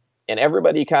everybody, and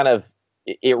everybody kind of,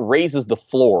 it raises the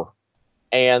floor.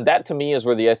 And that to me is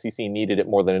where the SEC needed it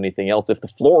more than anything else. If the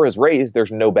floor is raised,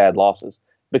 there's no bad losses.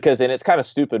 And it's kind of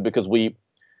stupid because we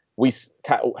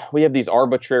have these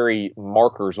arbitrary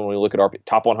markers when we look at our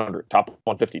top 100, top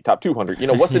 150, top 200.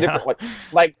 What's the difference?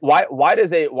 Like why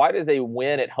does a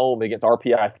win at home against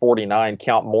RPI 49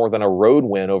 count more than a road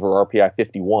win over RPI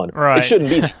 51? Right. It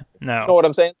shouldn't be that. No. You know what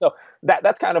I'm saying? So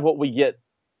that's kind of what we get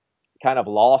kind of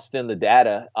lost in the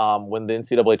data when the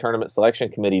NCAA tournament selection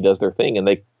committee does their thing and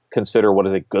they consider what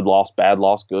is a good loss, bad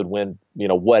loss, good win,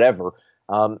 whatever.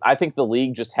 I think the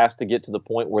league just has to get to the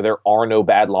point where there are no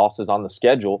bad losses on the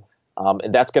schedule.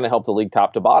 And that's going to help the league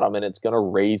top to bottom, and it's going to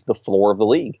raise the floor of the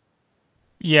league.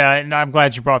 Yeah, and I'm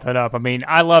glad you brought that up. I mean,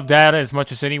 I love data as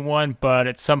much as anyone, but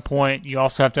at some point you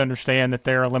also have to understand that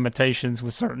there are limitations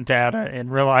with certain data,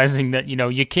 and realizing that,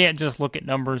 you can't just look at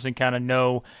numbers and kind of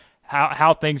know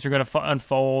how things are going to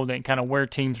unfold and kind of where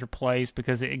teams are placed,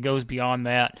 because it goes beyond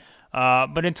that.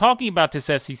 But in talking about this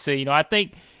SEC, I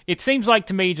think it seems like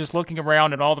to me, just looking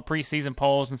around at all the preseason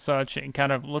polls and such, and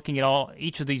kind of looking at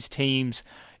each of these teams,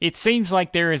 it seems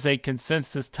like there is a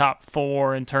consensus top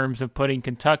 4 in terms of putting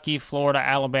Kentucky, Florida,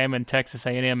 Alabama, and Texas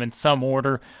A&M in some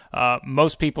order.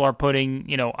 Most people are putting,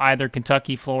 either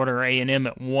Kentucky, Florida, or A&M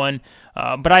at 1.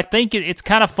 But I think it's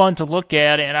kind of fun to look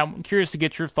at, and I'm curious to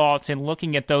get your thoughts in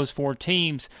looking at those 4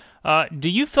 teams. Do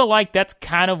you feel like that's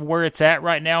kind of where it's at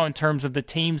right now in terms of the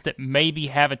teams that maybe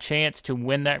have a chance to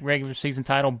win that regular season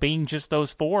title being just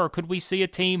those 4? Or could we see a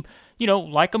team,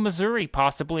 like a Missouri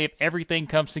possibly, if everything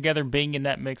comes together, being in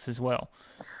that mix as well?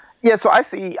 Yeah, so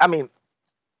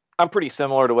I'm pretty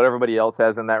similar to what everybody else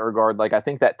has in that regard. Like, I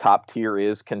think that top tier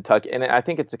is Kentucky, and I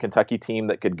think it's a Kentucky team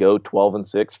that could go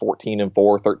 12-6, 14-4,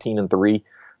 13-3,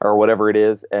 or whatever it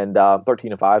is, and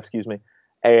 13-5, excuse me,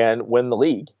 and win the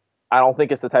league. I don't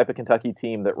think it's the type of Kentucky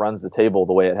team that runs the table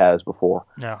the way it has before.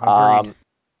 No, agreed.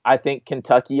 I think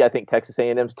Kentucky, I think Texas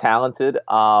A&M's talented,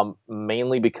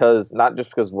 mainly because, not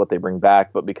just because of what they bring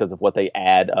back, but because of what they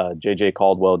add. J.J.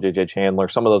 Caldwell, J.J. Chandler,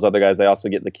 some of those other guys. They also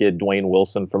get the kid Dwayne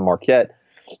Wilson from Marquette.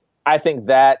 I think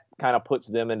that kind of puts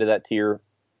them into that tier.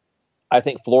 I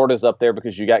think Florida's up there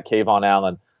because you got Kayvon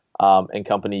Allen and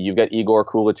company. You've got Igor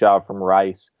Kulichev from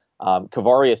Rice.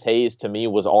 Kavarius Hayes, to me,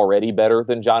 was already better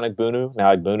than John Igbunu.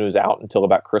 Now, Igbunu's out until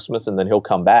about Christmas, and then he'll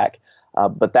come back.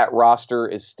 But that roster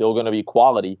is still going to be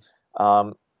quality.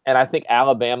 And I think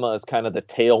Alabama is kind of the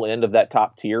tail end of that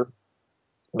top tier,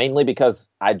 mainly because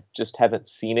I just haven't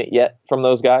seen it yet from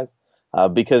those guys.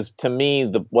 Because to me,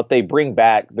 what they bring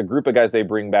back, the group of guys they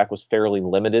bring back was fairly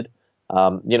limited.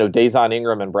 Dazon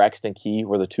Ingram and Braxton Key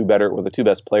were the two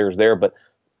best players there. But,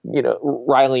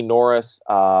 Riley Norris,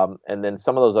 and then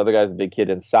some of those other guys, the big kid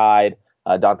inside,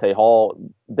 Dante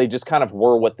Hall, they just kind of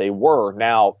were what they were.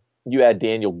 Now, you add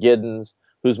Daniel Giddens,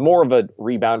 who's more of a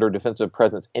rebounder defensive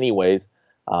presence anyways,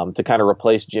 to kind of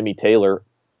replace Jimmy Taylor.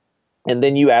 And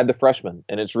then you add the freshmen,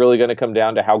 and it's really going to come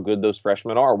down to how good those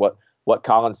freshmen are, what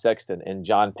Colin Sexton and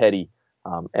John Petty,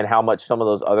 and how much some of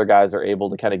those other guys are able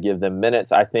to kind of give them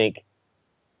minutes. I think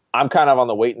I'm kind of on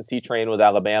the wait-and-see train with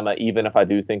Alabama, even if I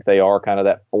do think they are kind of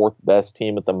that fourth best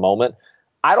team at the moment.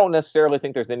 I don't necessarily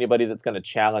think there's anybody that's going to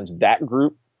challenge that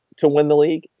group to win the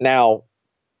league. Now,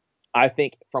 I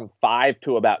think from 5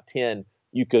 to about 10,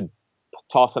 you could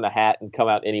toss in a hat and come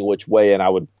out any which way, and I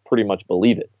would pretty much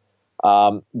believe it.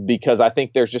 Because I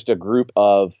think there's just a group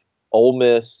of Ole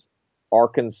Miss,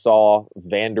 Arkansas,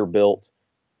 Vanderbilt,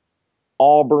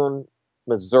 Auburn,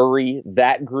 Missouri,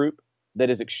 that group that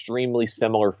is extremely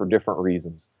similar for different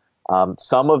reasons.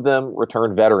 Some of them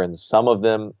return veterans. Some of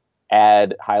them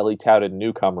add highly touted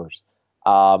newcomers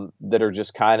that are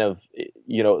just kind of,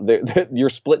 you're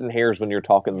splitting hairs when you're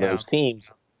talking to those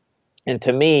teams. And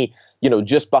to me,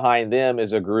 just behind them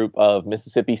is a group of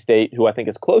Mississippi State, who I think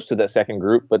is close to that second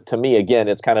group. But to me, again,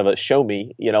 it's kind of a show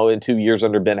me, in 2 years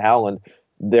under Ben Howland,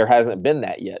 there hasn't been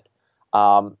that yet.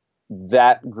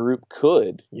 That group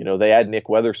could, they add Nick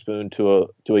Weatherspoon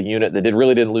to a unit that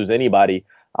really didn't lose anybody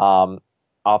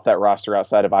off that roster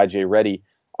outside of I.J. Reddy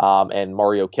and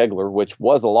Mario Kegler, which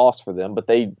was a loss for them, but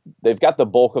they've got the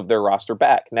bulk of their roster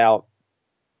back. Now,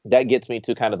 that gets me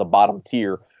to kind of the bottom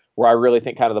tier, where I really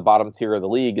think kind of the bottom tier of the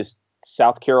league is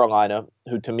South Carolina,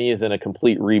 who to me is in a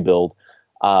complete rebuild.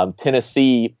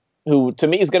 Tennessee, who to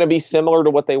me is going to be similar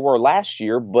to what they were last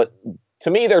year, but to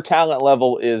me their talent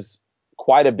level is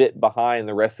quite a bit behind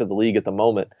the rest of the league at the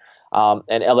moment.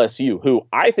 And LSU, who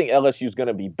I think LSU is going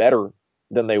to be better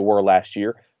than they were last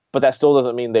year, but that still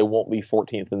doesn't mean they won't be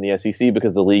 14th in the SEC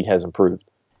because the league has improved.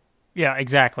 Yeah,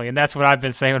 exactly. And that's what I've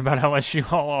been saying about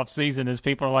LSU all off season is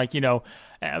people are like,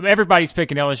 everybody's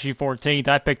picking LSU 14th.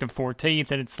 I picked them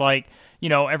 14th. And it's like,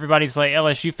 everybody's like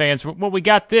LSU fans, well, we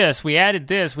got this. We added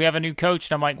this. We have a new coach.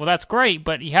 And I'm like, well, that's great.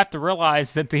 But you have to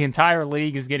realize that the entire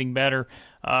league is getting better.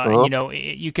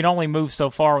 You can only move so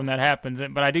far when that happens.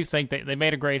 But I do think that they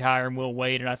made a great hire in Will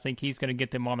Wade, and I think he's going to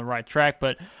get them on the right track.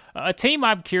 But a team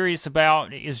I'm curious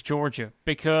about is Georgia,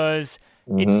 because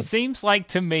it seems like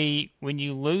to me when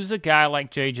you lose a guy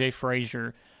like J.J.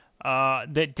 Frazier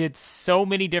that did so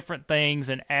many different things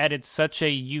and added such a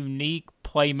unique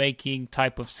playmaking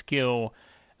type of skill,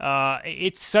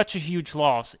 it's such a huge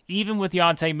loss. Even with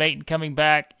Deontay Maton coming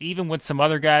back, even with some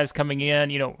other guys coming in,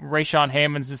 Rayshawn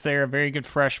Hammonds is there, a very good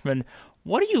freshman.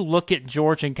 What do you look at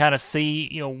Georgia and kind of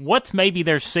see, what's maybe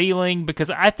their ceiling? Because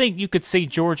I think you could see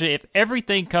Georgia, if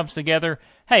everything comes together,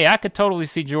 hey, I could totally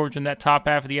see Georgia in that top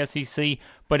half of the SEC.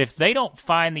 But if they don't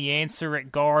find the answer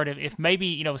at guard, if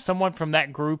maybe, someone from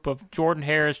that group of Jordan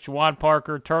Harris, Juwan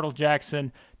Parker, Turtle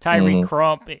Jackson, Tyree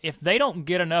Crump, if they don't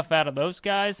get enough out of those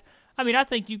guys, I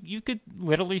think you could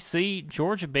literally see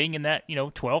Georgia being in that,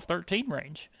 12-13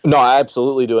 range. No, I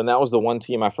absolutely do. And that was the one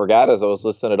team I forgot as I was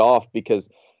listing it off, because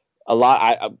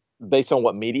based on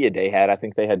what Media Day had, I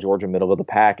think they had Georgia middle of the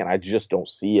pack, and I just don't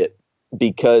see it,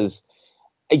 because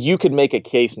you could make a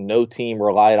case no team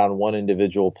relied on one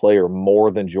individual player more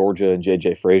than Georgia and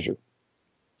J.J. Frazier.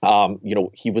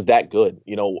 He was that good.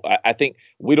 I think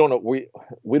we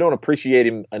don't appreciate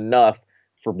him enough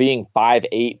for being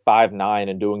 5'8", 5'9",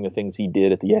 and doing the things he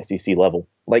did at the SEC level.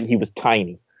 Like, he was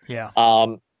tiny. Yeah.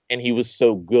 And he was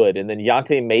so good. And then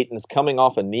Deontay Maton's coming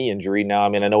off a knee injury now. I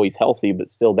know he's healthy, but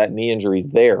still that knee injury's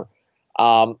there.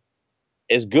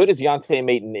 As good as Deontay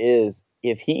Maton is,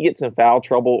 if he gets in foul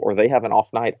trouble or they have an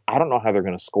off night, I don't know how they're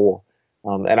going to score.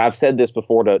 And I've said this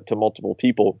before to multiple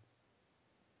people.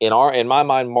 In my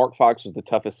mind, Mark Fox was the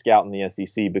toughest scout in the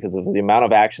SEC because of the amount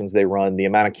of actions they run, the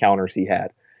amount of counters he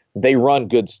had. They run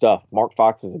good stuff. Mark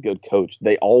Fox is a good coach.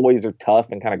 They always are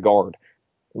tough and kind of guard.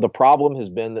 The problem has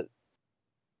been that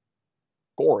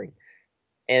scoring.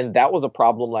 And that was a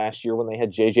problem last year when they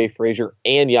had J.J. Frazier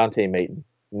and Yante Maten.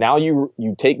 Now you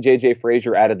take J.J.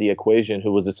 Frazier out of the equation,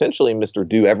 who was essentially Mr.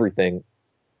 Do Everything,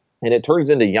 and it turns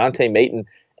into Yante Maten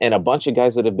and a bunch of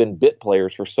guys that have been bit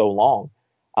players for so long.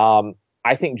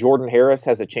 I think Jordan Harris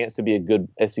has a chance to be a good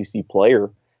SEC player.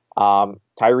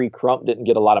 Tyree Crump didn't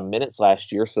get a lot of minutes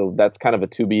last year, so that's kind of a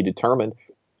to be determined.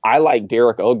 I like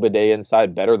Derek Ogbade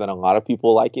inside better than a lot of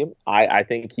people like him. I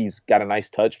think he's got a nice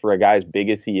touch for a guy as big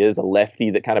as he is, a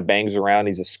lefty that kind of bangs around.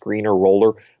 He's a screener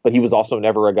roller, but he was also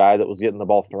never a guy that was getting the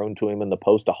ball thrown to him in the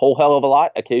post a whole hell of a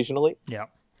lot occasionally. Yeah.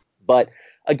 But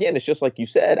again, it's just like you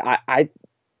said.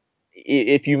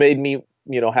 If you made me,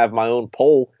 have my own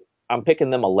poll, I'm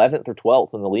picking them 11th or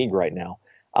 12th in the league right now.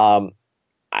 And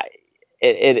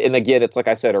again, it's like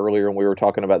I said earlier when we were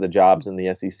talking about the jobs in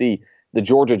the SEC. The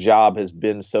Georgia job has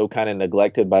been so kind of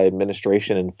neglected by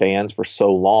administration and fans for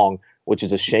so long, which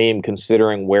is a shame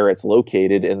considering where it's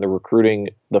located in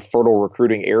the fertile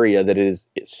recruiting area that it is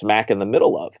smack in the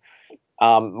middle of.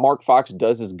 Mark Fox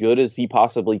does as good as he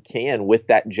possibly can with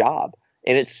that job.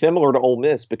 And it's similar to Ole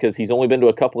Miss because he's only been to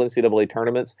a couple NCAA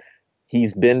tournaments.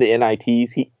 He's been to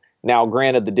NITs. Now,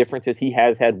 granted, the difference is he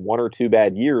has had 1 or 2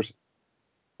 bad years,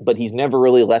 but he's never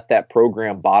really let that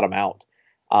program bottom out.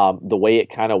 The way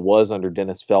it kind of was under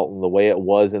Dennis Felton, the way it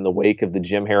was in the wake of the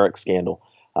Jim Herrick scandal.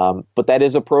 But that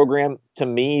is a program, to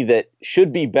me, that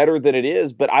should be better than it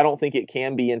is, but I don't think it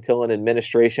can be until an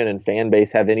administration and fan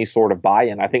base have any sort of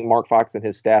buy-in. I think Mark Fox and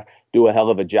his staff do a hell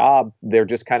of a job. They're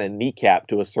just kind of kneecapped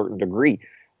to a certain degree.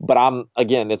 But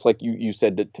it's like you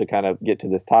said to kind of get to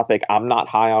this topic, I'm not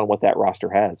high on what that roster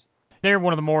has. They're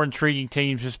one of the more intriguing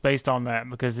teams just based on that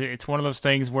because it's one of those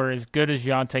things where as good as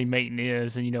Yante Maten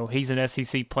is, and, he's an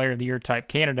SEC Player of the Year type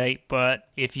candidate, but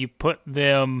if you put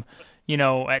them,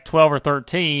 at 12 or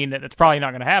 13, that's probably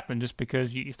not going to happen just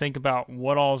because you think about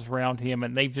what all's around him,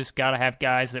 and they've just got to have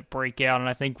guys that break out. And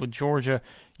I think with Georgia,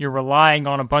 you're relying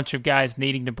on a bunch of guys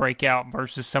needing to break out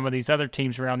versus some of these other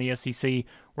teams around the SEC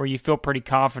where you feel pretty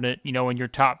confident, in your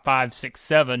top 5, 6,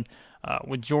 7.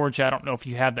 With Georgia, I don't know if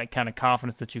you have that kind of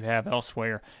confidence that you have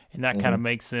elsewhere, and that kind of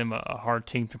makes them a hard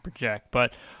team to project.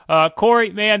 But, Kory,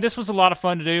 man, this was a lot of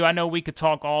fun to do. I know we could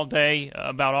talk all day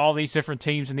about all these different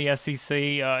teams in the SEC.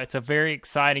 It's a very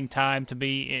exciting time to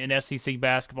be in SEC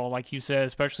basketball, like you said,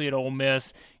 especially at Ole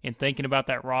Miss, and thinking about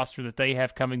that roster that they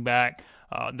have coming back.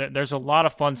 There's a lot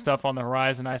of fun stuff on the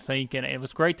horizon, I think, and it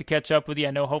was great to catch up with you.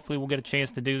 I know hopefully we'll get a chance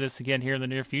to do this again here in the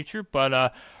near future,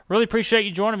 but really appreciate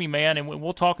you joining me, man, and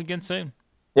we'll talk again soon.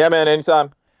 Yeah, man,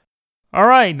 anytime. All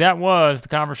right, that was the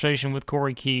conversation with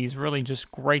Kory Keys. Really just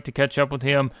great to catch up with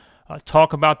him,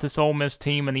 talk about this Ole Miss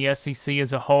team and the SEC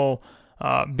as a whole.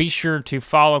 Be sure to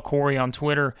follow Kory on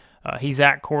Twitter. He's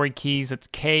at Kory Keys. That's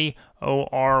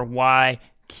Kory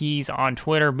Keys on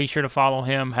Twitter. Be sure to follow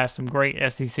him. Has some great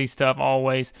SEC stuff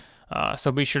always.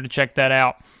 So be sure to check that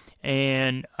out.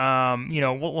 And,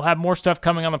 we'll have more stuff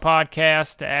coming on the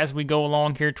podcast as we go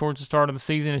along here towards the start of the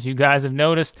season. As you guys have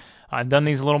noticed, I've done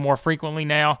these a little more frequently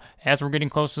now as we're getting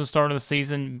close to the start of the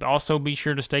season. Also, be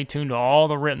sure to stay tuned to all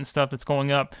the written stuff that's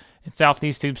going up at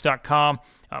southeasthoops.com.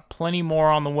 Plenty more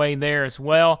on the way there as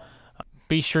well.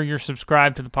 Be sure you're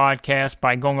subscribed to the podcast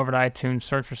by going over to iTunes,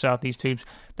 search for Southeast Hoops.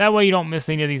 That way you don't miss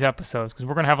any of these episodes because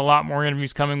we're going to have a lot more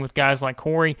interviews coming with guys like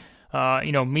Kory,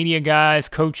 media guys,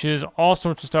 coaches, all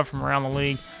sorts of stuff from around the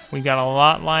league. We've got a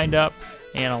lot lined up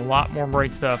and a lot more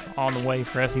great stuff on the way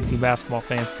for SEC basketball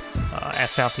fans at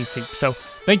Southeast Hoops. So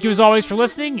thank you as always for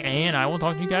listening, and I will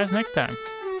talk to you guys next time.